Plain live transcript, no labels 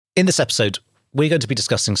In this episode, we're going to be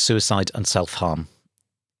discussing suicide and self-harm.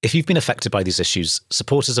 If you've been affected by these issues,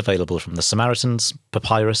 support is available from the Samaritans,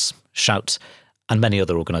 Papyrus, Shout, and many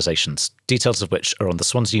other organisations, details of which are on the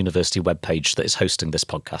Swansea University webpage that is hosting this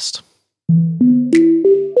podcast.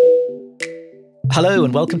 Hello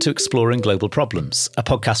and welcome to Exploring Global Problems, a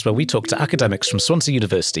podcast where we talk to academics from Swansea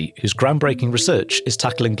University whose groundbreaking research is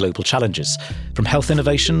tackling global challenges, from health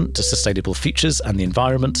innovation to sustainable futures and the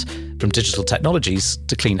environment, from digital technologies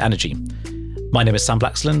to clean energy. My name is Sam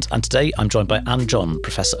Blaxland, and today I'm joined by Anne John,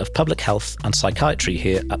 Professor of Public Health and Psychiatry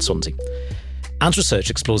here at Swansea. Anne's research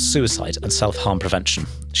explores suicide and self-harm prevention.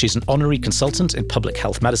 She's an honorary consultant in public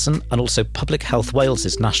health medicine and also Public Health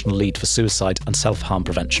Wales's national lead for suicide and self-harm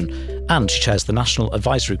prevention. And she chairs the National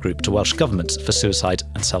Advisory Group to Welsh Government for suicide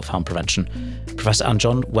and self-harm prevention. Professor Anne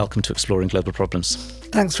John, welcome to Exploring Global Problems.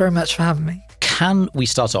 Thanks very much for having me. Can we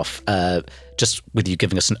start off just with you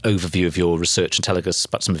giving us an overview of your research and telling us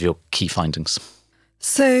about some of your key findings?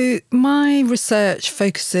 So my research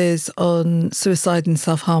focuses on suicide and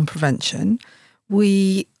self-harm prevention.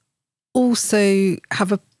 We also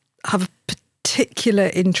have a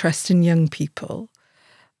particular interest in young people.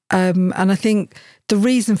 And I think the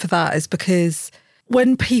reason for that is because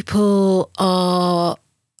when people are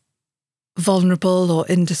vulnerable or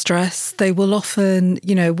in distress, they will often,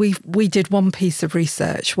 we did one piece of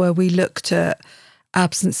research where we looked at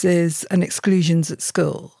absences and exclusions at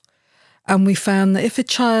school. And we found that if a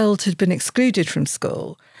child had been excluded from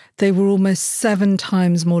school, they were almost 7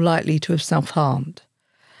 times more likely to have self-harmed.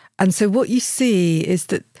 And so what you see is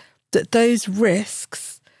that those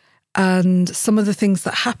risks and some of the things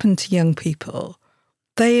that happen to young people,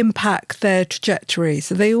 they impact their trajectory.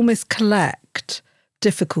 So they almost collect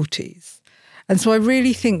difficulties. And so I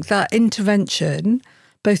really think that intervention,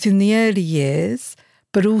 both in the early years,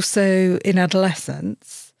 but also in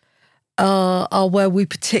adolescence, are where we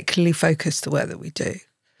particularly focus the work that we do.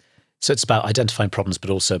 So it's about identifying problems, but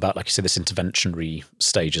also about, like you said, this interventionary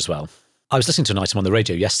stage as well. I was listening to an item on the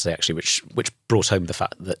radio yesterday, actually, which brought home the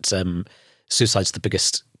fact that suicide's the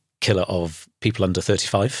biggest killer of people under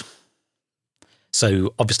 35.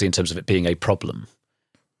 So obviously, in terms of it being a problem,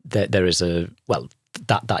 there is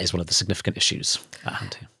that is one of the significant issues at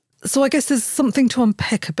hand here. So I guess there's something to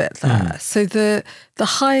unpick a bit there. So the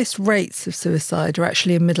highest rates of suicide are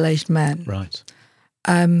actually in middle-aged men. Right.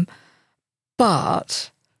 But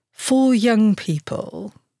for young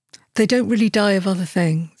people, they don't really die of other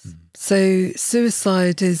things. So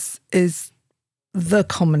suicide is the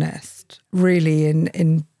commonest, really,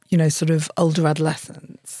 in sort of older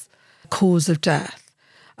adolescence, cause of death.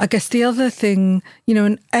 I guess the other thing,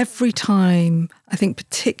 and every time, I think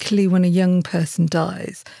particularly when a young person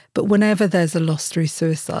dies, but whenever there's a loss through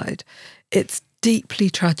suicide, it's deeply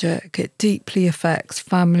tragic. It deeply affects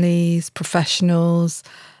families, professionals.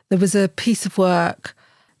 There was a piece of work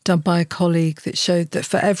done by a colleague that showed that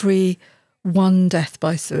for every one death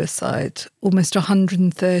by suicide, almost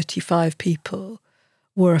 135 people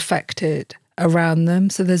were affected around them.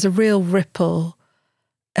 So there's a real ripple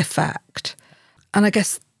effect. And I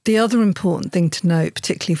guess the other important thing to note,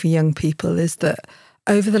 particularly for young people, is that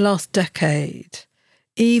over the last decade,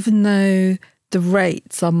 even though the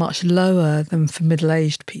rates are much lower than for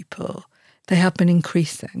middle-aged people, they have been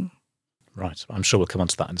increasing. Right. I'm sure we'll come on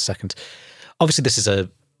to that in a second. Obviously, this is a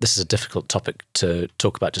difficult topic to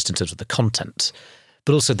talk about just in terms of the content,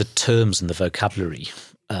 but also the terms and the vocabulary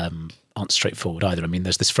aren't straightforward either. I mean,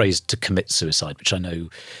 there's this phrase to commit suicide, which I know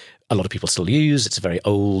a lot of people still use. It's a very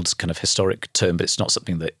old kind of historic term, but it's not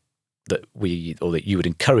something that we or that you would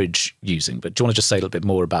encourage using. But do you want to just say a little bit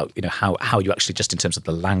more about how you actually, just in terms of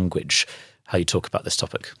the language, how you talk about this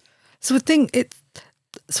topic? So I think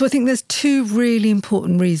there's 2 really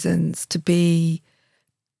important reasons to be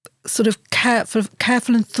sort of careful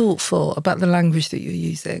and thoughtful about the language that you're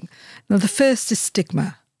using. Now, the first is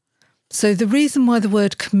stigma. So the reason why the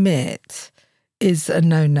word commit is a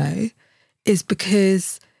no-no is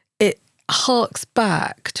because it harks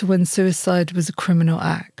back to when suicide was a criminal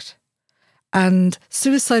act. And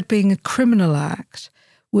suicide being a criminal act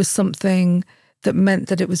was something that meant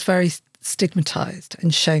that it was very stigmatised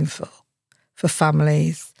and shameful for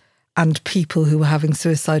families and people who were having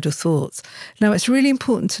suicidal thoughts. Now, it's really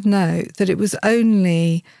important to note that it was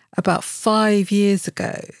only about 5 years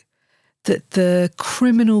ago that the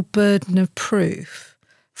criminal burden of proof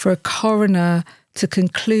for a coroner to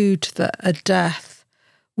conclude that a death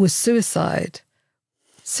was suicide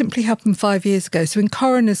simply happened 5 years ago. So in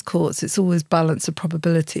coroner's courts, it's always balance of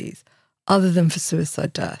probabilities, other than for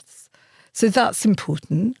suicide deaths. So that's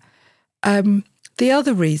important. The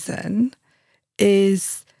other reason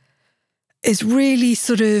is really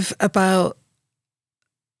sort of about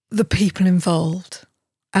the people involved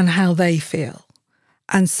and how they feel.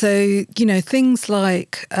 And so, things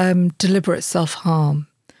like deliberate self-harm,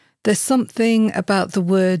 there's something about the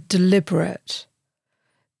word deliberate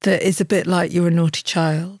that is a bit like you're a naughty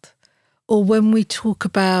child. Or when we talk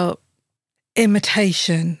about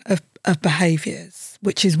imitation of behaviours,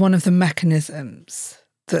 which is one of the mechanisms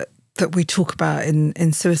that we talk about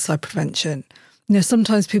in suicide prevention.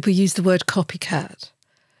 Sometimes people use the word copycat.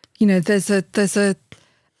 There's an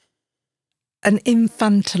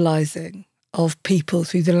infantilizing of people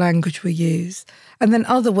through the language we use. And then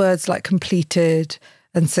other words like completed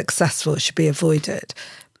and successful should be avoided.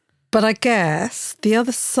 But I guess the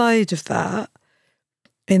other side of that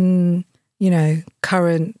in,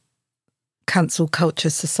 current cancel culture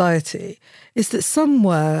society is that some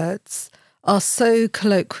words are so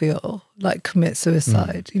colloquial, like commit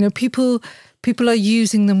suicide. People are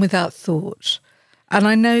using them without thought. And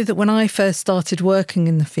I know that when I first started working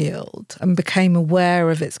in the field and became aware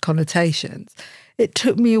of its connotations, it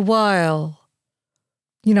took me a while.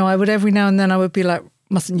 I would every now and then I would be like,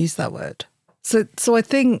 mustn't use that word. So I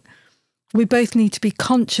think we both need to be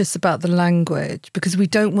conscious about the language because we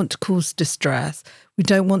don't want to cause distress. We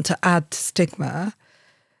don't want to add to stigma,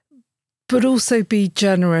 but also be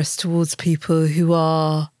generous towards people who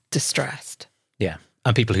are distressed. Yeah.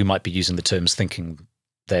 And people who might be using the terms thinking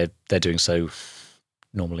they're doing so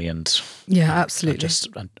normally and absolutely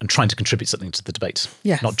and trying to contribute something to the debate,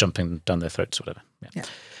 not jumping down their throats or whatever. Yeah.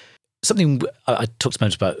 Something I talked a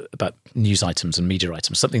moment about news items and media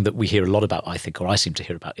items. Something that we hear a lot about, I think, or I seem to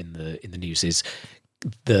hear about in the news, is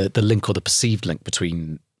the link or the perceived link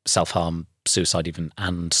between self-harm, suicide even,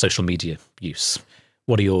 and social media use.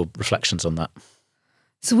 What are your reflections on that?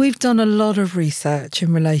 So we've done a lot of research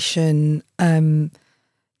in relation to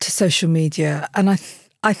social media, and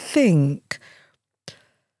I think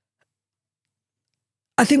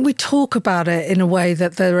we talk about it in a way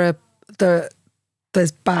that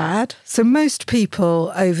there's bad. So most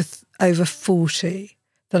people over 40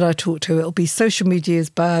 that I talk to, it'll be social media is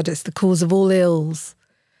bad. It's the cause of all ills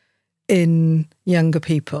in younger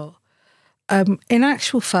people. In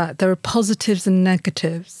actual fact, there are positives and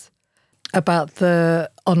negatives about the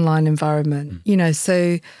online environment.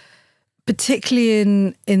 So particularly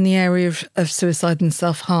in the area of suicide and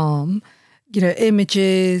self-harm,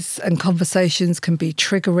 images and conversations can be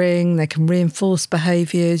triggering. They can reinforce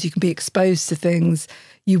behaviours. You can be exposed to things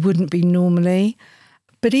you wouldn't be normally.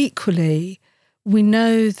 But equally, we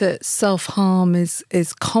know that self-harm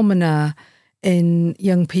is commoner in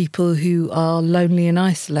young people who are lonely and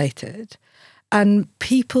isolated. And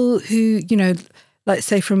people who, like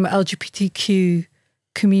say from LGBTQ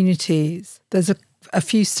communities, there's a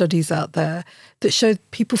few studies out there that show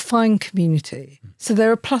people find community. So there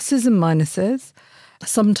are pluses and minuses.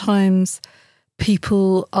 Sometimes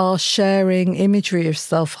people are sharing imagery of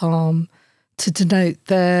self-harm to denote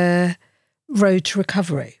their road to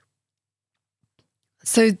recovery.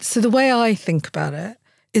 So the way I think about it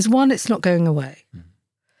is, one, it's not going away.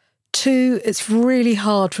 Two, it's really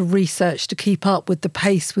hard for research to keep up with the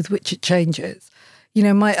pace with which it changes.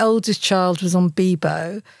 My oldest child was on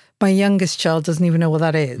Bebo. My youngest child doesn't even know what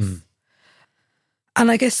that is.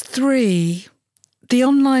 And I guess three, the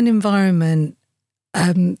online environment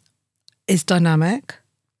is dynamic.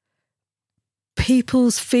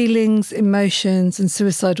 People's feelings, emotions, and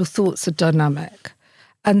suicidal thoughts are dynamic.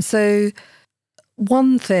 And so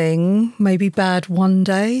one thing may be bad one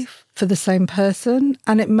day for the same person,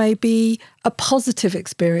 and it may be a positive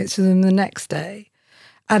experience for them the next day.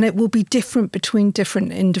 And it will be different between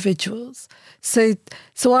different individuals. So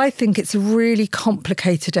I think it's a really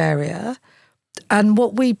complicated area. And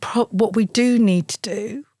what we do need to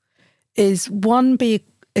do is, one, be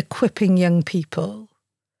equipping young people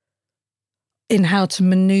in how to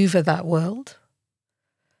maneuver that world.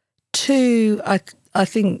 Two, I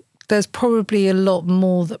think there's probably a lot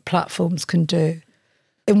more that platforms can do.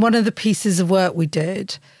 In one of the pieces of work we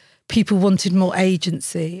did, people wanted more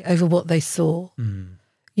agency over what they saw.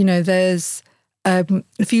 There's,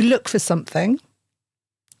 if you look for something,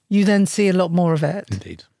 you then see a lot more of it.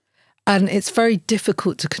 Indeed. And it's very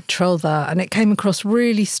difficult to control that. And it came across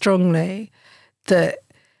really strongly that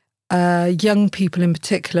young people in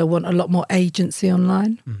particular want a lot more agency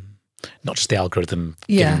online. Not just the algorithm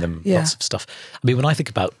giving them lots of stuff. I mean, when I think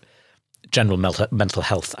about general mental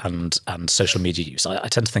health and social media use, I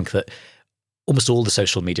tend to think that almost all the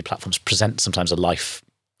social media platforms present sometimes a life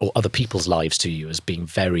or other people's lives to you as being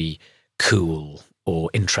very cool or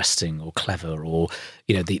interesting or clever, or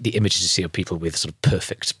the images you see of people with sort of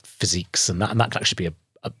perfect physiques, and that can actually be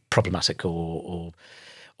a problematic or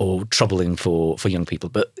or troubling for young people.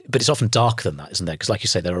 But it's often darker than that, isn't there? Because like you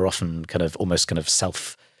say, there are often kind of almost kind of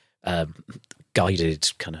self guided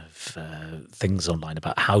kind of things online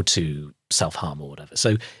about how to self-harm or whatever.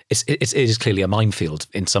 So it is clearly a minefield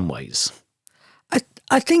in some ways.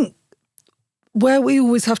 I think where we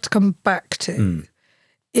always have to come back to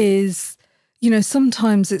is,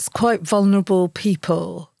 sometimes it's quite vulnerable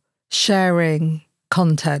people sharing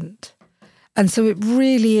content. And so it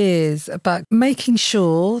really is about making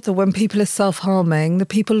sure that when people are self-harming, the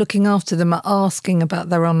people looking after them are asking about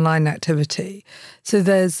their online activity. So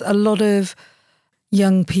there's a lot of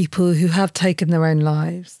young people who have taken their own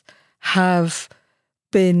lives, have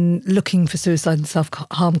been looking for suicide and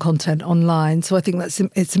self-harm content online. So I think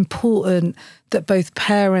it's important that both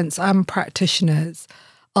parents and practitioners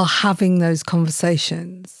are having those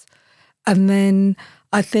conversations. And then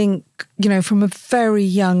I think, from a very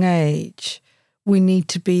young age, we need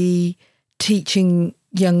to be teaching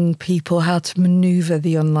young people how to maneuver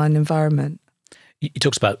the online environment. You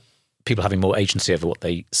talked about people having more agency over what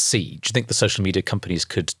they see. Do you think the social media companies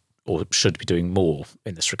could or should be doing more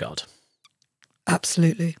in this regard?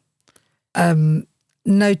 Absolutely.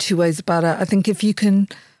 No two ways about it. I think if you can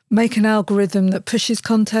make an algorithm that pushes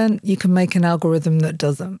content, you can make an algorithm that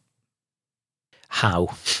doesn't. How?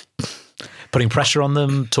 Putting pressure on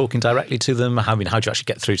them, talking directly to them? How do you actually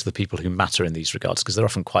get through to the people who matter in these regards? Because they're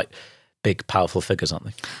often quite big, powerful figures, aren't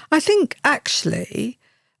they? I think actually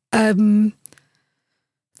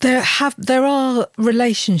there are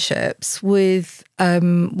relationships with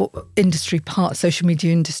social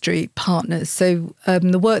media industry partners. So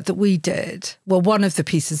the work that we did, one of the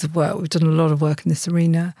pieces of work, we've done a lot of work in this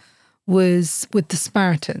arena, was with the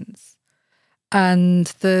Samaritans, and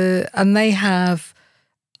they have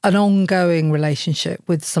an ongoing relationship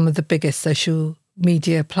with some of the biggest social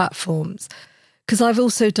media platforms. Because I've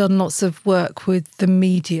also done lots of work with the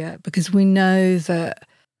media, because we know that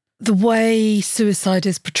the way suicide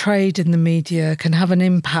is portrayed in the media can have an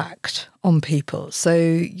impact on people. So,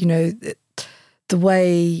 the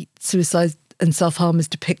way suicide and self-harm is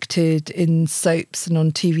depicted in soaps and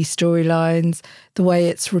on TV storylines, the way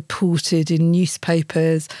it's reported in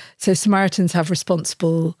newspapers. So Samaritans have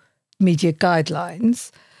responsible media guidelines.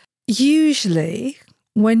 Usually,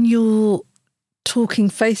 when you're talking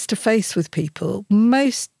face-to-face with people,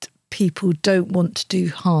 most people don't want to do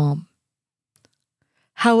harm.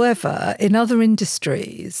 However, in other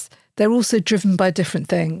industries, they're also driven by different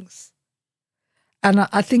things. And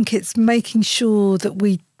I think it's making sure that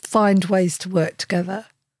we find ways to work together.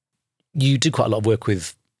 You do quite a lot of work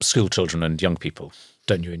with school children and young people,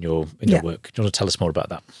 don't you, in your work? Do you want to tell us more about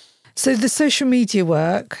that? So the social media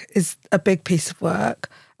work is a big piece of work.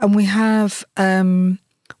 And we have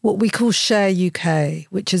what we call Share UK,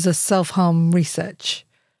 which is a self-harm research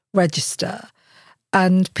register.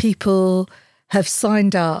 And people have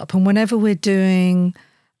signed up. And whenever we're doing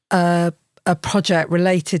a project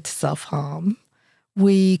related to self-harm,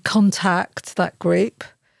 we contact that group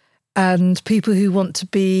and people who want to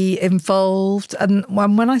be involved. And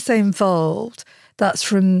when I say involved, that's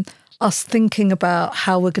from us thinking about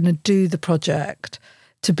how we're going to do the project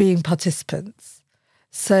to being participants.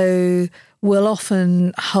 So we'll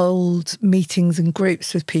often hold meetings and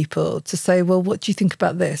groups with people to say, well, what do you think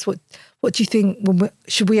about this? What do you think,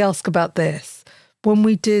 should we ask about this? When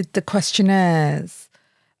we did the questionnaires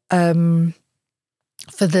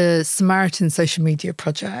for the Samaritan social media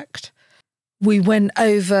project, we went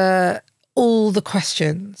over all the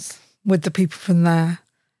questions with the people from there.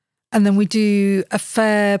 And then we do a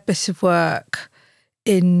fair bit of work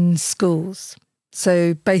in schools.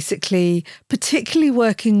 So basically, particularly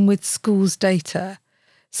working with schools' data.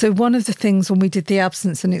 So one of the things when we did the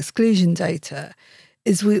absence and exclusion data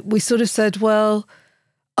is we sort of said, well,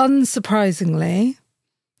 unsurprisingly,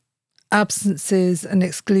 absences and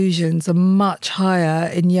exclusions are much higher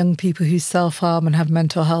in young people who self-harm and have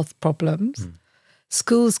mental health problems.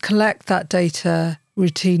 Schools collect that data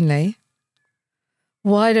routinely.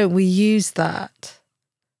 Why don't we use that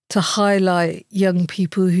to highlight young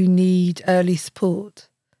people who need early support?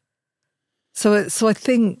 So I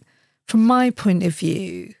think, from my point of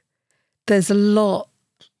view, there's a lot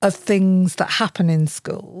of things that happen in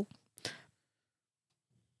school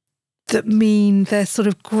that mean they're sort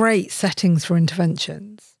of great settings for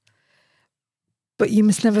interventions. But you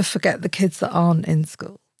must never forget the kids that aren't in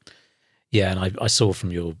school. Yeah, and I saw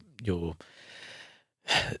from your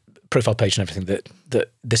profile page and everything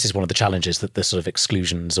that this is one of the challenges, that the sort of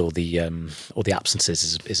exclusions or the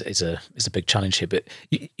absences is a big challenge here. But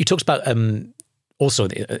you talked about also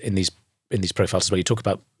in these profiles as well, you talk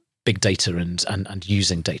about big data and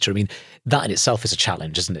using data. I mean, that in itself is a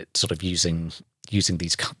challenge, isn't it? Sort of using using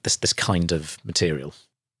this kind of material?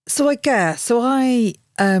 So I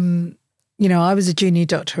I was a junior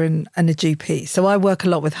doctor and a GP, so I work a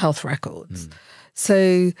lot with health records.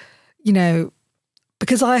 So,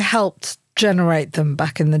 because I helped generate them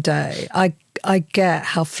back in the day, I get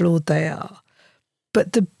how flawed they are.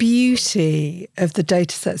 But the beauty of the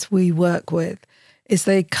data sets we work with is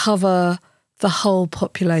they cover the whole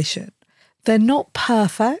population. They're not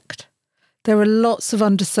perfect. There are lots of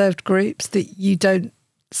underserved groups that you don't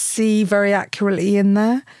see very accurately in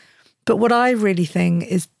there. But what I really think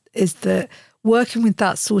is that working with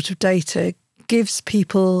that sort of data gives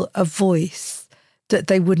people a voice that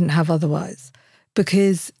they wouldn't have otherwise.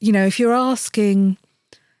 Because, if you're asking,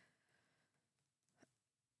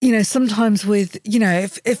 sometimes with,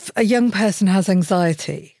 if a young person has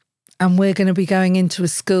anxiety and we're going to be going into a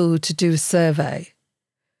school to do a survey,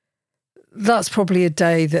 that's probably a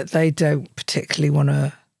day that they don't particularly want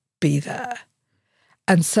to be there.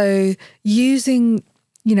 And so using,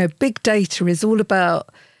 big data is all about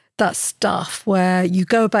that stuff where you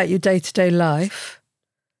go about your day-to-day life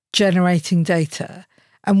generating data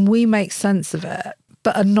and we make sense of it,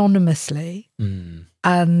 but anonymously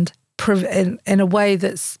and in a way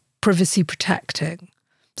that's privacy protecting.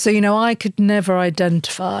 So, I could never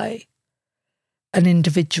identify an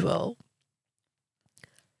individual,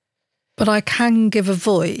 but I can give a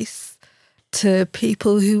voice to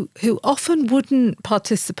people who often wouldn't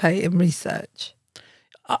participate in research.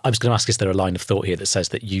 I was going to ask, is there a line of thought here that says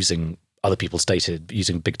that using other people's data,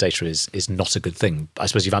 using big data is not a good thing? I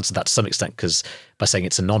suppose you've answered that to some extent, because by saying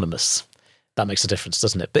it's anonymous, that makes a difference,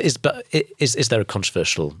 doesn't it? But is there a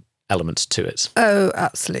controversial element to it? Oh,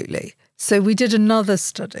 absolutely. So we did another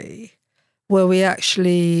study where we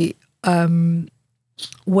actually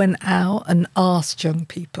went out and asked young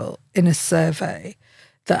people in a survey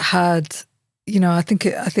that had, I think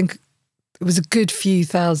it was a good few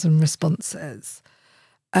thousand responses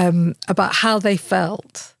about how they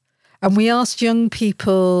felt. And we asked young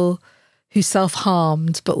people who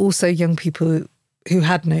self-harmed, but also young people who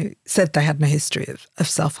said they had no history of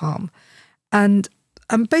self-harm. And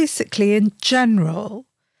basically, in general,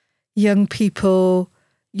 young people,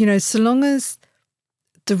 so long as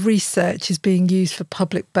the research is being used for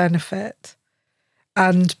public benefit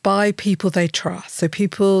and by people they trust, so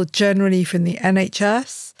people generally from the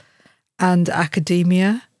NHS and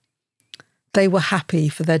academia, they were happy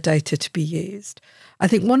for their data to be used. I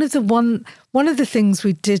think one of the things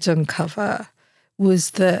we did uncover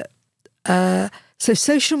was that so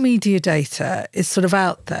social media data is sort of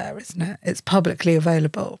out there, isn't it? It's publicly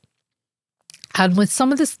available. And with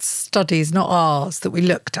some of the studies, not ours, that we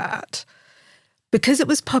looked at, because it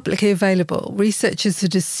was publicly available, researchers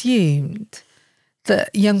had assumed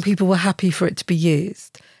that young people were happy for it to be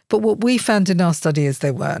used. But what we found in our study is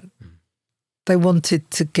they weren't. They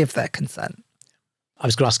wanted to give their consent. I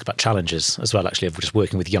was going to ask about challenges as well, actually, of just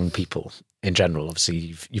working with young people in general.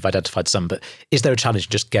 Obviously, you've identified some, but is there a challenge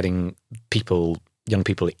just getting young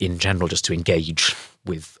people in general, just to engage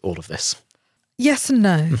with all of this? Yes and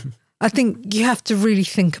no. I think you have to really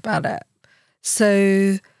think about it.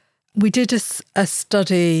 So we did a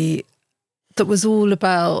study that was all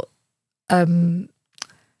about the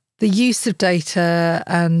use of data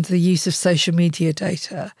and the use of social media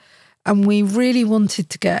data. And we really wanted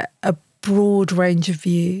to get a broad range of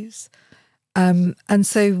views. And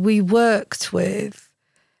so we worked with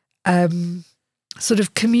sort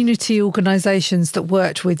of community organisations that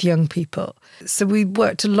worked with young people. So we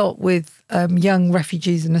worked a lot with young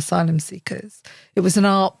refugees and asylum seekers. It was an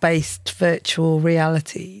art-based virtual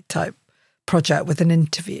reality type project with an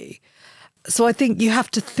interview. So I think you have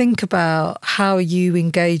to think about how you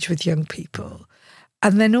engage with young people.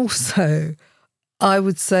 And then also, I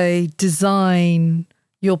would say, design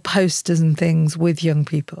your posters and things with young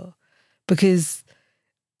people. Because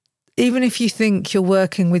even if you think you're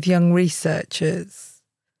working with young researchers,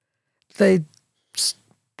 they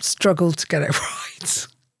struggle to get it right.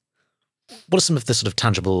 What are some of the sort of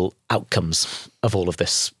tangible outcomes of all of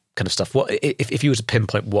this kind of stuff? What if you were to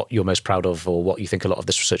pinpoint what you're most proud of, or what you think a lot of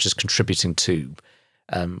this research is contributing to,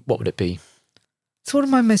 what would it be? So what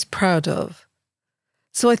am I most proud of?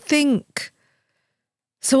 So I think...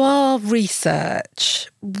 So our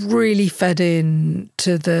research really fed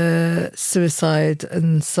into the suicide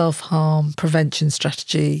and self-harm prevention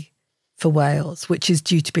strategy for Wales, which is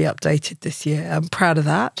due to be updated this year. I'm proud of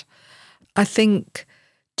that. I think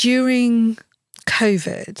during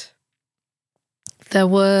COVID, there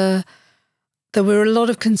were a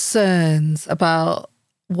lot of concerns about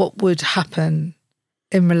what would happen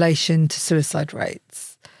in relation to suicide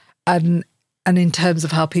rates. And in terms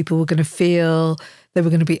of how people were going to feel, they were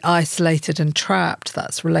going to be isolated and trapped.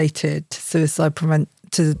 That's related to suicide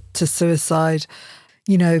to suicide.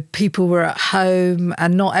 You know, people were at home,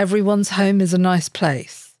 and not everyone's home is a nice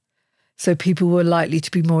place. So people were likely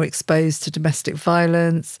to be more exposed to domestic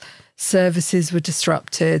violence. Services were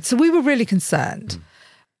disrupted. So we were really concerned.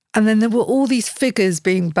 And then there were all these figures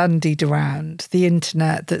being bandied around the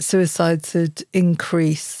internet that suicides had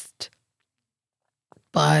increased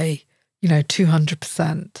by,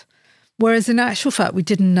 200%. Whereas in actual fact, we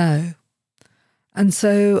didn't know. And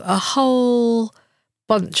so a whole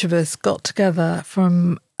bunch of us got together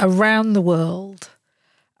from around the world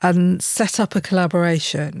and set up a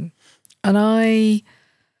collaboration. And I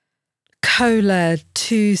co-led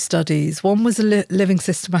 2 studies. One was a living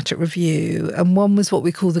systematic review, and one was what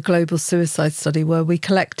we call the Global Suicide Study, where we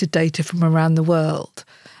collected data from around the world.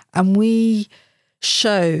 And we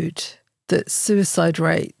showed that suicide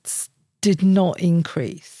rates did not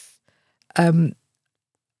increase.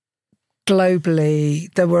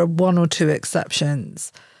 Globally, there were 1 or 2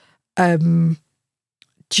 exceptions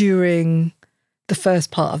during the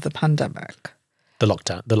first part of the pandemic. The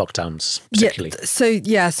lockdowns particularly. So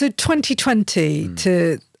 2020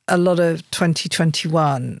 to a lot of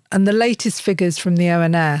 2021. And the latest figures from the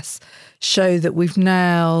ONS show that we've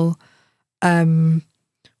now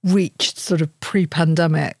reached sort of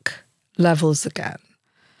pre-pandemic levels again.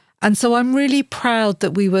 And so I'm really proud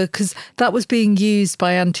that we were, because that was being used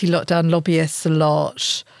by anti-lockdown lobbyists a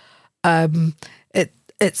lot.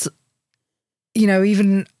 It's,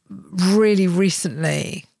 even really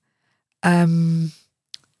recently,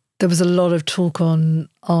 there was a lot of talk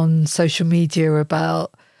on social media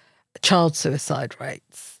about child suicide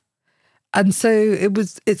rates. And so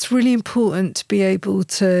it's really important to be able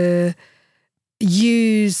to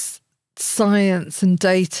use science and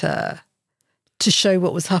data to show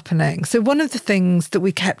what was happening. So one of the things that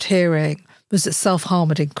we kept hearing was that self-harm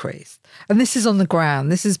had increased. And this is on the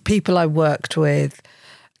ground. This is people I worked with.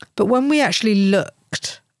 But when we actually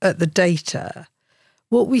looked at the data,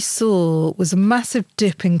 what we saw was a massive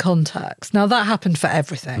dip in contacts. Now, that happened for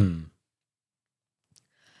everything.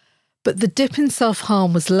 But the dip in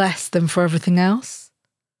self-harm was less than for everything else.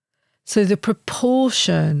 So the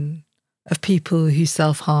proportion of people who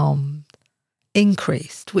self-harmed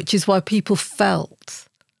increased, which is why people felt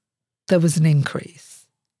there was an increase.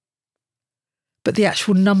 But the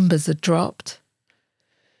actual numbers had dropped.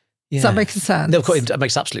 Yeah. Does that make sense? No, it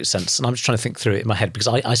makes absolute sense. And I'm just trying to think through it in my head, because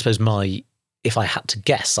I suppose if I had to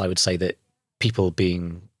guess, I would say that people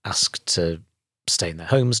being asked to stay in their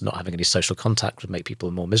homes, not having any social contact, would make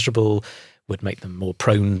people more miserable, would make them more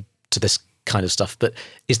prone to this kind of stuff. But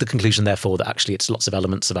is the conclusion, therefore, that actually it's lots of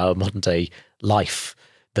elements of our modern day life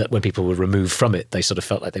that when people were removed from it, they sort of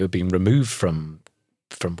felt like they were being removed from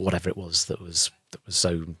whatever it was that was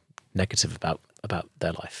so negative about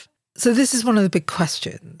their life? So this is one of the big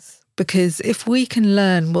questions, because if we can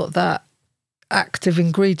learn what that active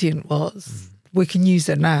ingredient was, we can use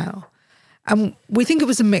it now. And we think it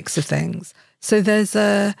was a mix of things. So there's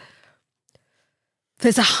a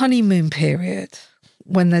honeymoon period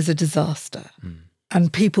when there's a disaster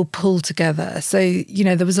and people pull together. So,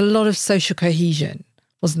 there was a lot of social cohesion,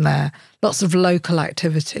 wasn't there? Lots of local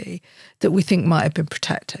activity that we think might have been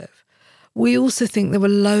protective. We also think there were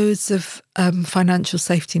loads of financial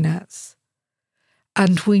safety nets.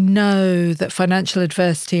 And we know that financial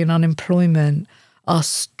adversity and unemployment are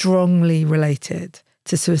strongly related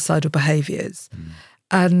to suicidal behaviours.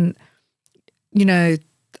 And,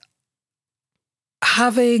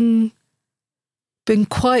 having been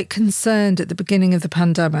quite concerned at the beginning of the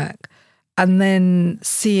pandemic and then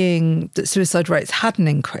seeing that suicide rates hadn't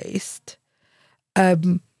increased,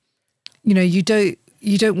 you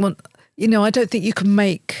don't want, I don't think you can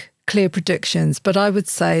make clear predictions, but I would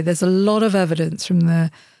say there's a lot of evidence from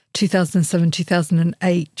the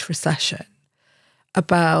 2007-2008 recession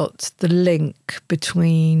about the link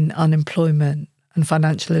between unemployment and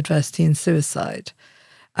financial adversity and suicide.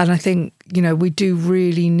 And I think, we do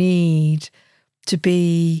really need to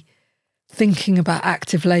be thinking about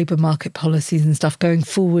active labour market policies and stuff going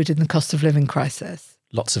forward in the cost of living crisis.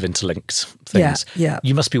 Lots of interlinked things. Yeah.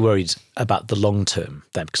 You must be worried about the long term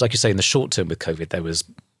then, because like you say, in the short term with COVID, there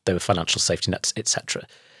were financial safety nets, etc.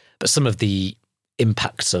 But some of the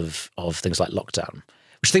impacts of things like lockdown,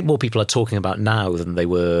 which I think more people are talking about now than they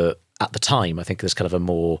were at the time. I think there's kind of a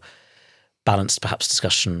more balanced, perhaps,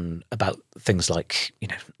 discussion about things like,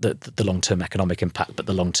 the long-term economic impact, but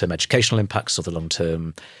the long-term educational impacts or the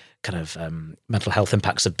long-term kind of mental health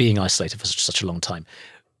impacts of being isolated for such a long time.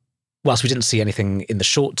 Whilst we didn't see anything in the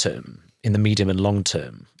short term, in the medium and long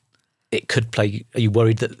term, it could play? Are you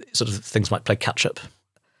worried that sort of things might play catch up?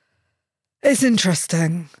 It's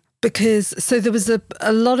interesting because there was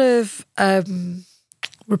a lot of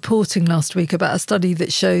reporting last week about a study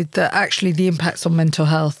that showed that actually the impacts on mental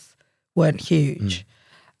health weren't huge.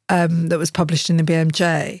 That was published in the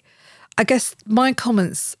BMJ. I guess my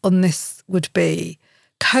comments on this would be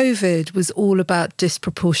COVID was all about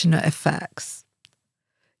disproportionate effects.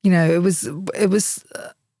 You know, it was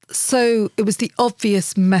the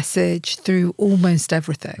obvious message through almost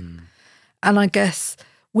everything. And I guess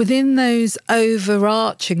within those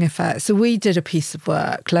overarching effects, so we did a piece of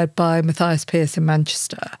work led by Matthias Pearce in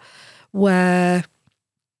Manchester, where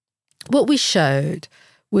what we showed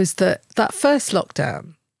was that first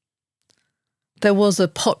lockdown, there was a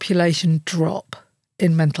population drop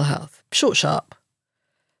in mental health, short, sharp.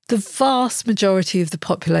 The vast majority of the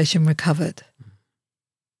population recovered.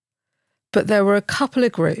 But there were a couple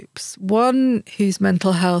of groups, one whose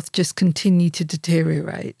mental health just continued to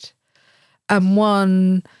deteriorate and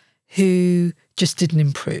one who just didn't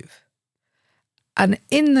improve. And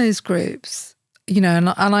in those groups, you know,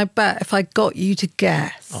 and I bet if I got you to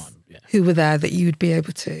guess who were there, that you would be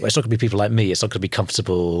able to. Well, it's not going to be people like me. It's not going to be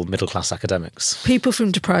comfortable middle-class academics. People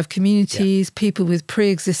from deprived communities, people with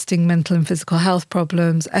pre-existing mental and physical health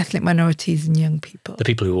problems, ethnic minorities and young people. The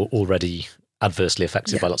people who are already adversely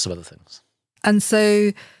affected by lots of other things. And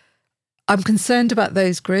so I'm concerned about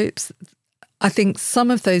those groups. I think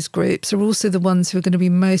some of those groups are also the ones who are going to be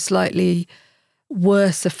most likely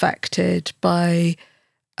worse affected by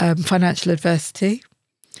financial adversity.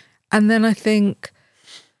 And then I think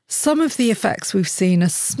some of the effects we've seen are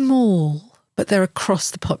small, but they're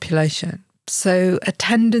across the population. So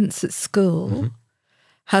attendance at school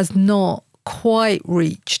has not quite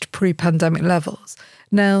reached pre-pandemic levels.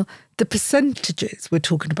 Now, the percentages we're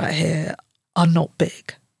talking about here are not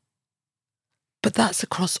big, but that's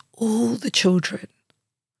across all the children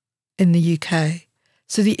in the UK.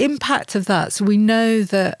 So the impact of that, so we know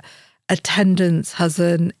that attendance has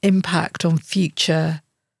an impact on future,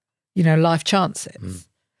 you know, life chances.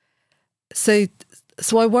 So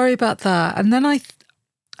I worry about that. And then I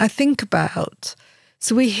think about,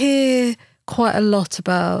 so we hear quite a lot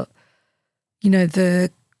about, you know, the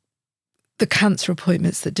cancer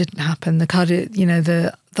appointments that didn't happen, the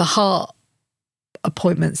heart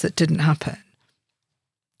appointments that didn't happen.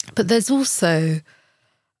 But there's also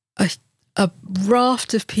a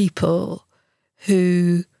raft of people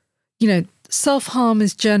who, you know, self-harm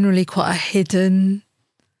is generally quite a hidden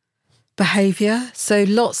behaviour. So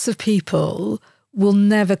lots of people will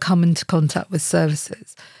never come into contact with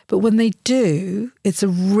services. But when they do, it's a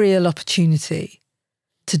real opportunity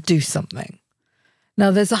to do something. Now,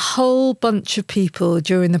 there's a whole bunch of people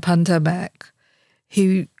during the pandemic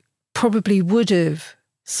who probably would have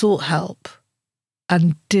sought help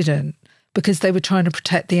and didn't because they were trying to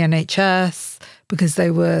protect the NHS, because they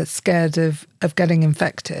were scared of getting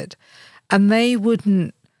infected. And they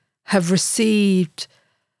wouldn't have received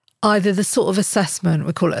either the sort of assessment,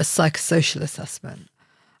 we call it a psychosocial assessment,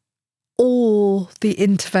 or the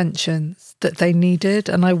interventions that they needed.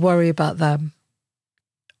 And I worry about them.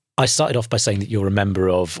 I started off by saying that you're a member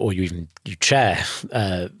of, or you chair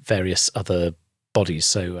various other bodies.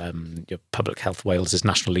 So your Public Health Wales'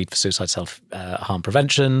 National Lead for Suicide Self-Harm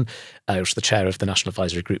Prevention. You're also the chair of the National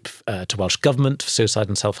Advisory Group to Welsh Government for Suicide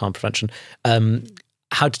and Self-Harm Prevention.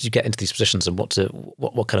 How did you get into these positions, and what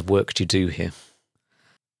kind of work do you do here?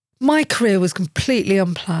 My career was completely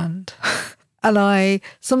unplanned. And I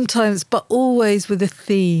sometimes, but always with a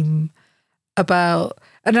theme about,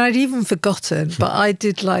 and I'd even forgotten, but I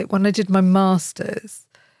did when I did my master's,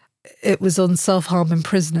 it was on self-harm in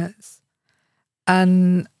prisoners.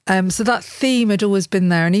 And so that theme had always been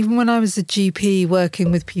there. And even when I was a GP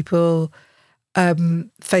working with people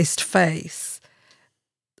face to face,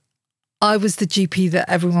 I was the GP that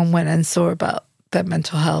everyone went and saw about their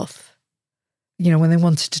mental health, you know, when they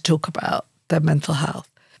wanted to talk about their mental health.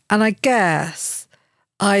 And I guess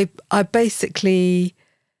I basically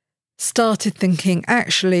started thinking,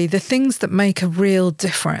 actually, the things that make a real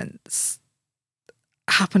difference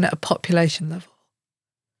happen at a population level.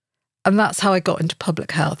 And that's how I got into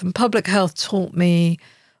public health. And public health taught me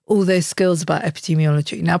all those skills about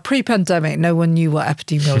epidemiology. Now, pre-pandemic, no one knew what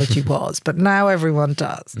epidemiology was, but now everyone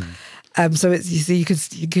does. So it's,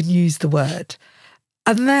 you can use the word.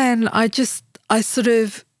 And then I sort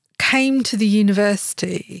of came to the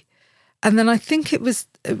university, and then I think it was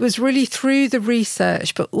really through the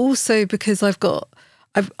research, but also because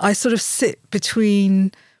I sort of sit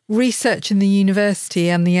between research in the university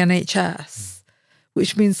and the NHS,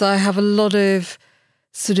 which means I have a lot of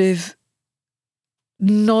sort of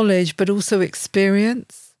knowledge, but also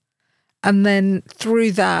experience. And then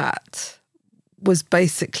through that was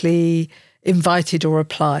basically invited or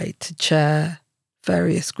applied to chair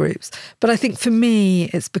various groups. But I think for me,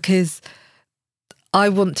 it's because I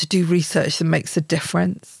want to do research that makes a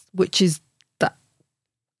difference, which is that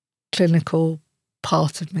clinical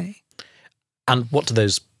part of me. And what do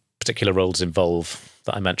those particular roles involve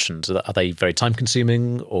that I mentioned? Are they very time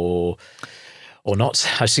consuming or not?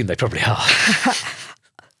 I assume they probably are.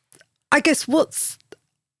 I guess what's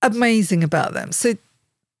amazing about them. So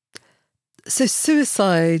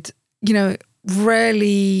suicide,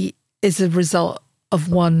 rarely is a result of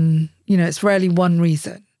one, it's rarely one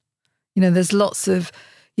reason. There's lots of,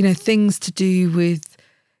 things to do with,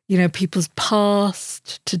 people's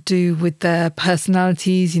past, to do with their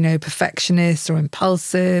personalities, perfectionist or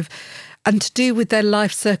impulsive, and to do with their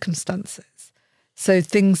life circumstances. So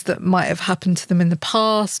things that might have happened to them in the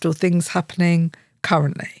past or things happening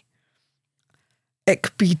currently. It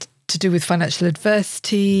could be to do with financial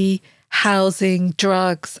adversity, housing,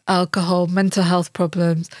 drugs, alcohol, mental health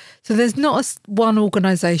problems. So there's not one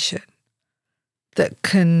organisation that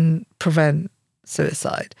can prevent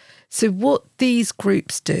suicide. So what these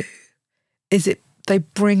groups do is they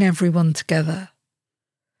bring everyone together,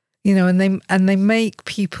 and they make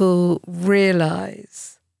people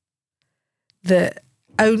realise that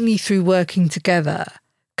only through working together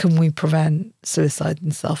can we prevent suicide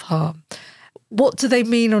and self-harm. What do they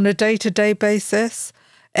mean on a day-to-day basis?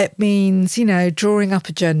 It means, drawing up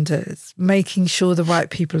agendas, making sure the right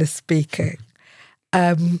people are speaking,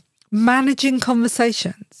 managing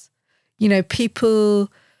conversations.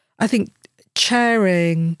 I think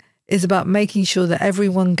chairing is about making sure that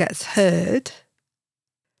everyone gets heard.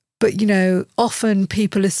 But, often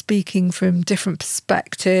people are speaking from different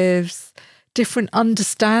perspectives, different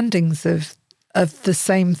understandings of the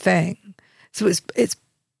same thing. So it's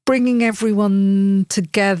bringing everyone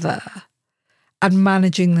together and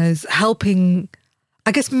managing those, helping,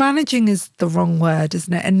 I guess managing is the wrong word,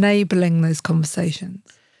 isn't it? Enabling those conversations.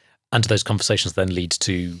 And do those conversations then lead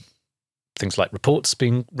to things like reports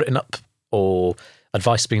being written up or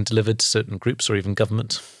advice being delivered to certain groups or even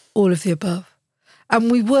government? All of the above. And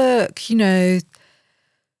we work,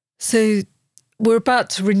 so we're about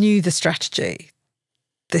to renew the strategy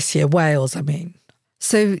this year, Wales, I mean.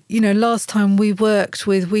 So, last time we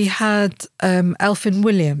had Elfyn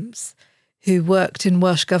Williams, who worked in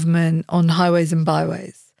Welsh Government on highways and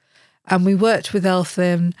byways. And we worked with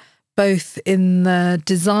Elfyn both in the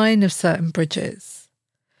design of certain bridges,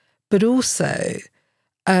 but also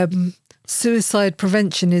suicide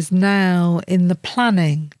prevention is now in the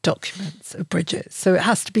planning documents of bridges. So it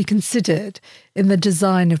has to be considered in the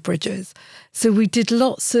design of bridges. So we did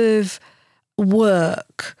lots of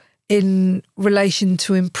work in relation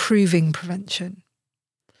to improving prevention.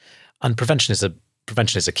 And prevention is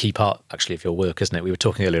a key part, actually, of your work, isn't it? We were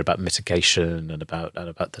talking earlier about mitigation and about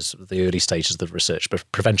the early stages of the research, but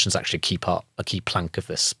prevention is actually a key plank of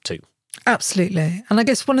this too. Absolutely. And I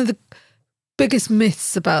guess one of the biggest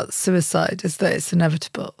myths about suicide is that it's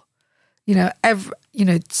inevitable.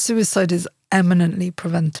 Suicide is eminently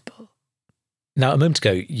preventable. Now, a moment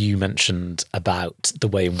ago, you mentioned about the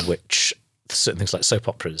way in which certain things like soap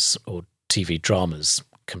operas or TV dramas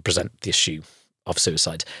can present the issue of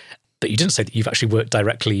suicide. But you didn't say that you've actually worked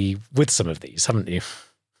directly with some of these, haven't you?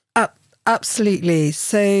 Absolutely.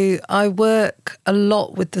 So I work a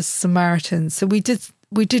lot with the Samaritans. So we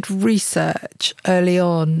did research early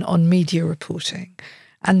on media reporting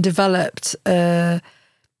and developed a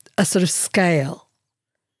sort of scale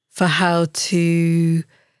for how to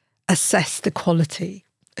assess the quality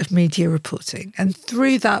of media reporting. And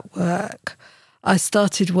through that work, I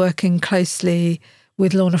started working closely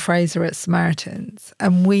with Lorna Fraser at Samaritans.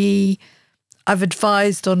 And I've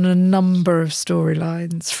advised on a number of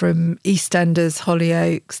storylines from EastEnders,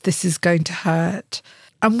 Hollyoaks, This Is Going to Hurt.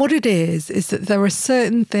 And what it is that there are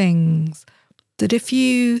certain things that if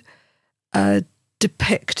you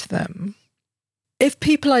depict them, if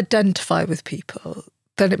people identify with people,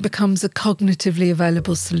 then it becomes a cognitively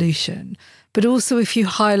available solution. But also if you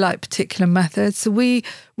highlight particular methods. So we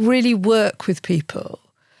really work with people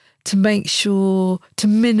to make sure to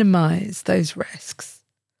minimise those risks,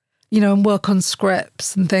 and work on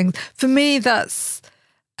scripts and things. For me, that's,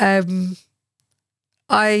 if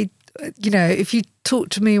you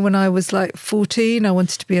talked to me when I was like 14, I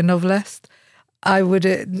wanted to be a novelist.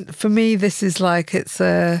 For me, this is like,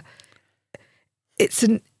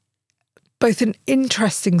 both an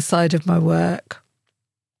interesting side of my work.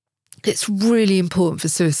 It's really important for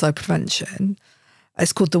suicide prevention.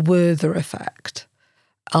 It's called the Werther effect,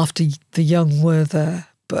 after the young Werther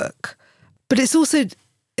book. But it's also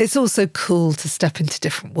it's also cool to step into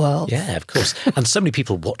different worlds. Yeah, of course. And so many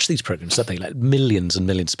people watch these programmes, don't they? Like millions and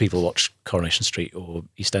millions of people watch Coronation Street or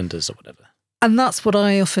EastEnders or whatever. And that's what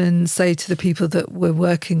I often say to the people that we're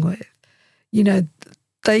working with. You know,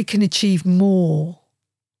 they can achieve more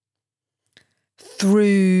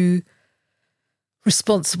through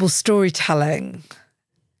responsible storytelling,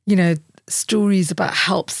 you know, stories about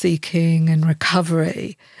help seeking and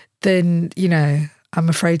recovery, than, you know, I'm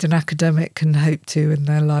afraid an academic can hope to in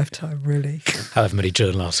their lifetime, really. However many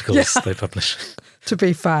journal articles they publish. To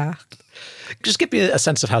be fair. Just give me a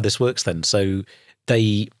sense of how this works then. So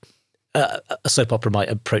a soap opera might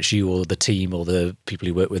approach you or the team or the people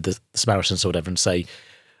who work with the Samaritans or whatever and say,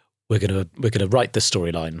 we're gonna write this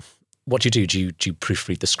storyline. What do? Do you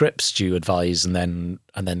proofread the scripts? Do you advise and then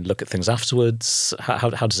look at things afterwards? How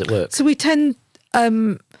does it work? So we tend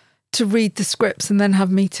to read the scripts and then have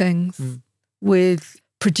meetings with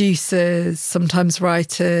producers, sometimes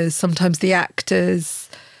writers, sometimes the actors.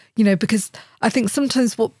 You know, because I think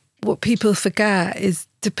sometimes what people forget is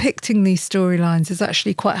depicting these storylines is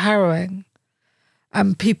actually quite harrowing,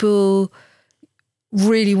 and people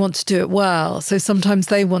really want to do it well. So sometimes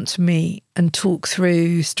they want to meet and talk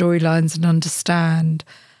through storylines and understand.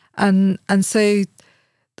 And so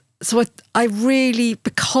I really,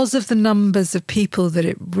 because of the numbers of people that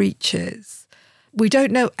it reaches, we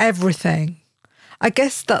don't know everything. I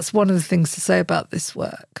guess that's one of the things to say about this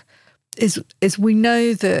work is we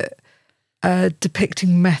know that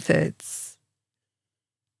depicting methods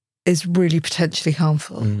is really potentially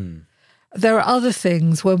harmful. There are other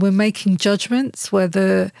things where we're making judgments where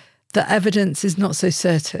the evidence is not so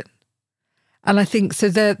certain. And I think so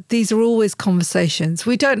these are always conversations.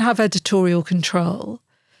 We don't have editorial control.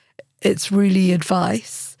 It's really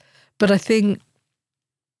advice. But I think,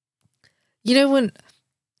 you know,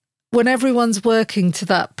 when everyone's working to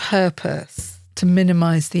that purpose to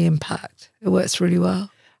minimise the impact, it works really well.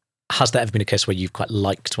 Has there ever been a case where you've quite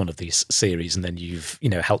liked one of these series and then you've, you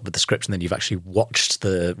know, helped with the script and then you've actually watched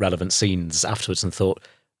the relevant scenes afterwards and thought,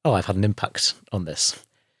 oh, I've had an impact on this?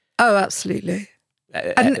 Oh, absolutely.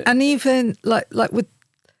 And even like with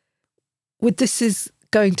This Is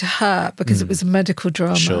Going to Hurt, because it was a medical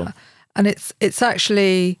drama. Sure. And it's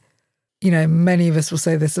actually, you know, many of us will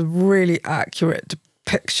say this, a really accurate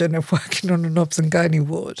depiction of working on a Nobbs and Gurney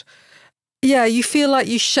ward. Yeah, you feel like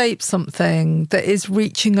you shape something that is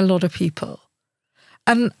reaching a lot of people.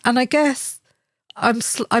 And I guess I'm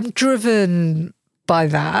driven by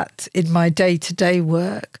that in my day-to-day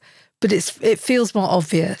work, but it feels more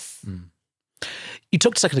obvious. You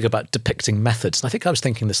talked a second ago about depicting methods, and I think I was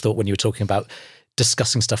thinking this thought when you were talking about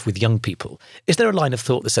discussing stuff with young people. Is there a line of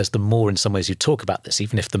thought that says the more in some ways you talk about this,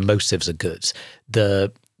 even if the motives are good,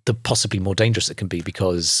 the possibly more dangerous it can be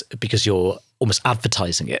because you're almost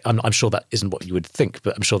advertising it? I'm sure that isn't what you would think,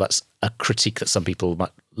 but I'm sure that's a critique that some people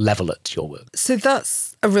might level at your work. So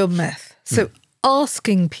that's a real myth. So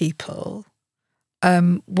asking people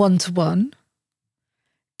one-to-one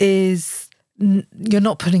is you're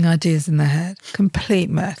not putting ideas in their head. Complete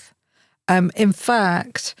myth. In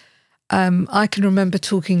fact, I can remember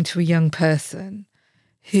talking to a young person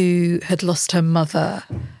who had lost her mother,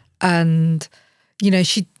 and, you know,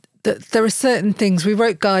 there are certain things, we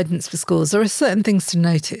wrote guidance for schools, there are certain things to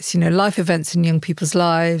notice, you know, life events in young people's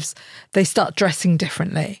lives, they start dressing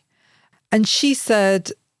differently. And she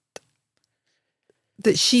said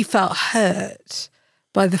that she felt hurt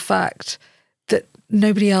by the fact that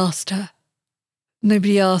nobody asked her.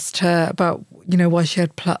 Nobody asked her about, you know, why she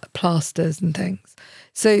had plasters and things.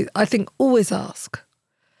 So I think always ask.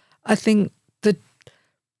 I think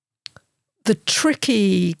the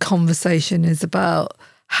tricky conversation is about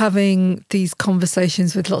having these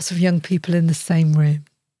conversations with lots of young people in the same room.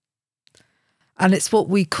 And it's what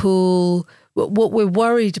we call, what we're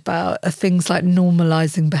worried about are things like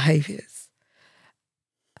normalising behaviours.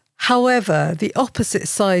 However, the opposite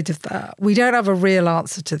side of that, we don't have a real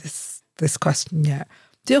answer to this question yet.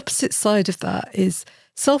 The opposite side of that is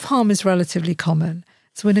self-harm is relatively common.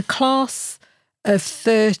 So in a class of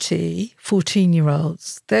 30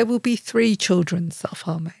 14-year-olds, there will be 3 children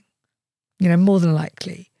self-harming, you know, more than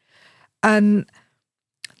likely. And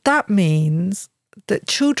that means that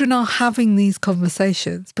children are having these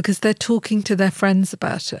conversations because they're talking to their friends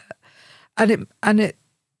about it. And it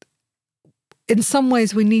in some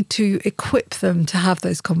ways we need to equip them to have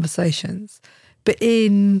those conversations, but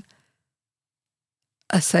in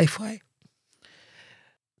a safe way.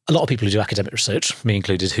 A lot of people who do academic research, me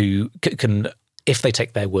included, who can, if they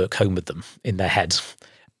take their work home with them in their head,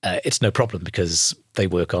 it's no problem because they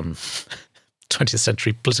work on 20th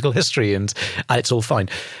century political history and it's all fine.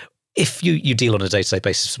 If you deal on a day-to-day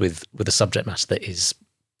basis with a subject matter that is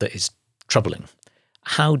that is troubling.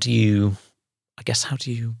 How do you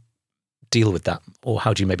deal with that? Or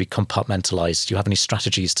how do you maybe compartmentalise? Do you have any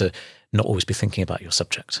strategies to not always be thinking about your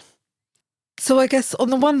subject? So I guess on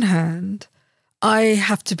the one hand, I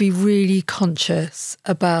have to be really conscious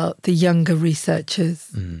about the younger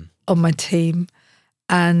researchers on my team.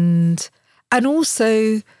 And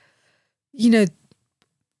also, the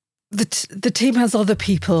team has other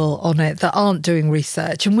people on it that aren't doing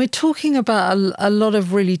research. And we're talking about a lot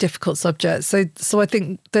of really difficult subjects. So I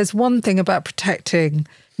think there's one thing about protecting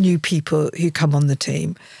new people who come on the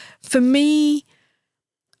team. For me,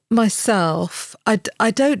 myself,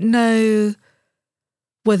 I don't know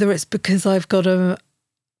whether it's because I don't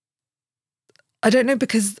know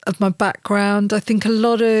because of my background. I think a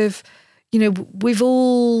lot of, I've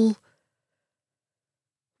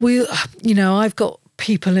got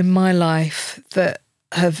people in my life that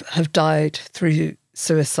have died through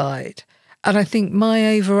suicide. And I think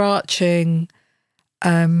my overarching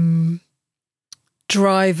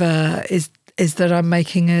driver is that I'm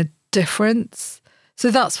making a difference.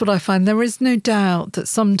 So that's what I find. There is no doubt that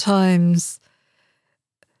sometimes,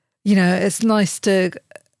 it's nice to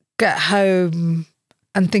get home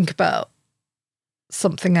and think about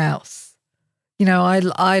something else.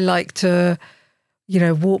 I like to,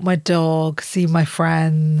 walk my dog, see my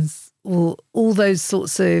friends, all those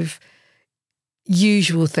sorts of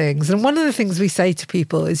usual things. And one of the things we say to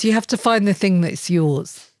people is you have to find the thing that's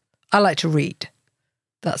yours. I like to read,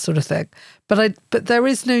 that sort of thing. But there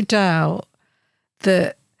is no doubt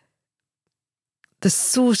that the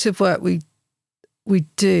sort of work we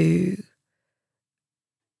do,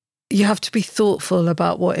 you have to be thoughtful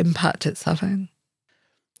about what impact it's having.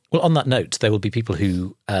 Well, on that note, there will be people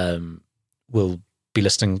who will be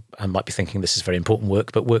listening and might be thinking this is very important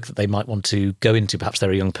work, but work that they might want to go into. Perhaps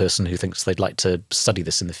they're a young person who thinks they'd like to study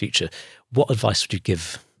this in the future. What advice would you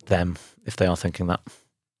give them if they are thinking that?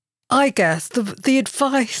 I guess the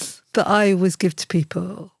advice that I always give to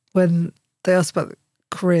people when they ask about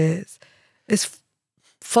careers is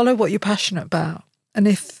follow what you're passionate about. And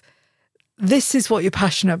if this is what you're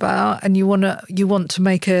passionate about and you want to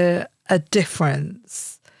make a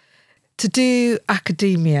difference, to do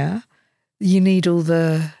academia, you need all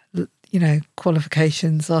the,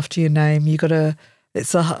 qualifications after your name.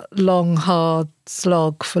 It's a long, hard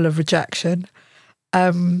slog full of rejection.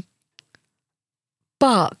 But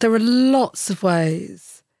there are lots of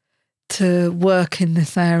ways to work in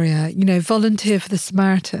this area. Volunteer for the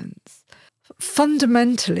Samaritans.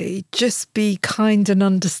 Fundamentally, just be kind and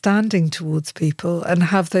understanding towards people and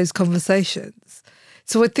have those conversations.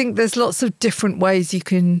 So I think there's lots of different ways you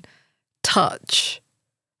can touch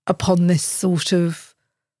upon this sort of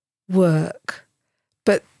work.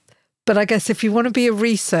 But I guess if you want to be a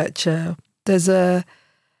researcher, there's a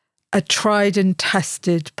tried and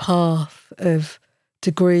tested path of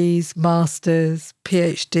degrees, masters,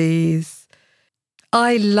 PhDs.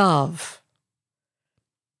 I love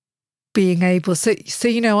being able, so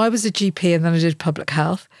I was a GP and then I did public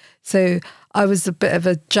health. So I was a bit of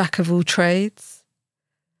a jack of all trades.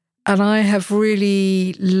 And I have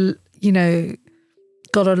really,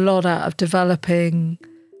 got a lot out of developing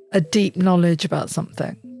a deep knowledge about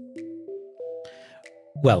something.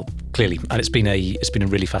 Well, clearly, and it's been a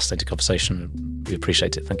really fascinating conversation. We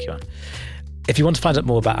appreciate it. Thank you, Anne. If you want to find out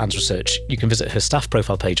more about Anne's research, you can visit her staff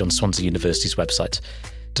profile page on Swansea University's website.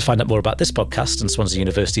 To find out more about this podcast and Swansea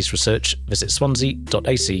University's research, visit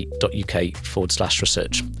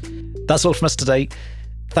swansea.ac.uk/research. That's all from us today.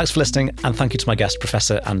 Thanks for listening, and thank you to my guest,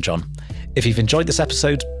 Professor Anne John. If you've enjoyed this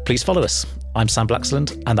episode, please follow us. I'm Sam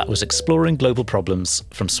Blaxland, and that was Exploring Global Problems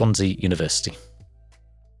from Swansea University.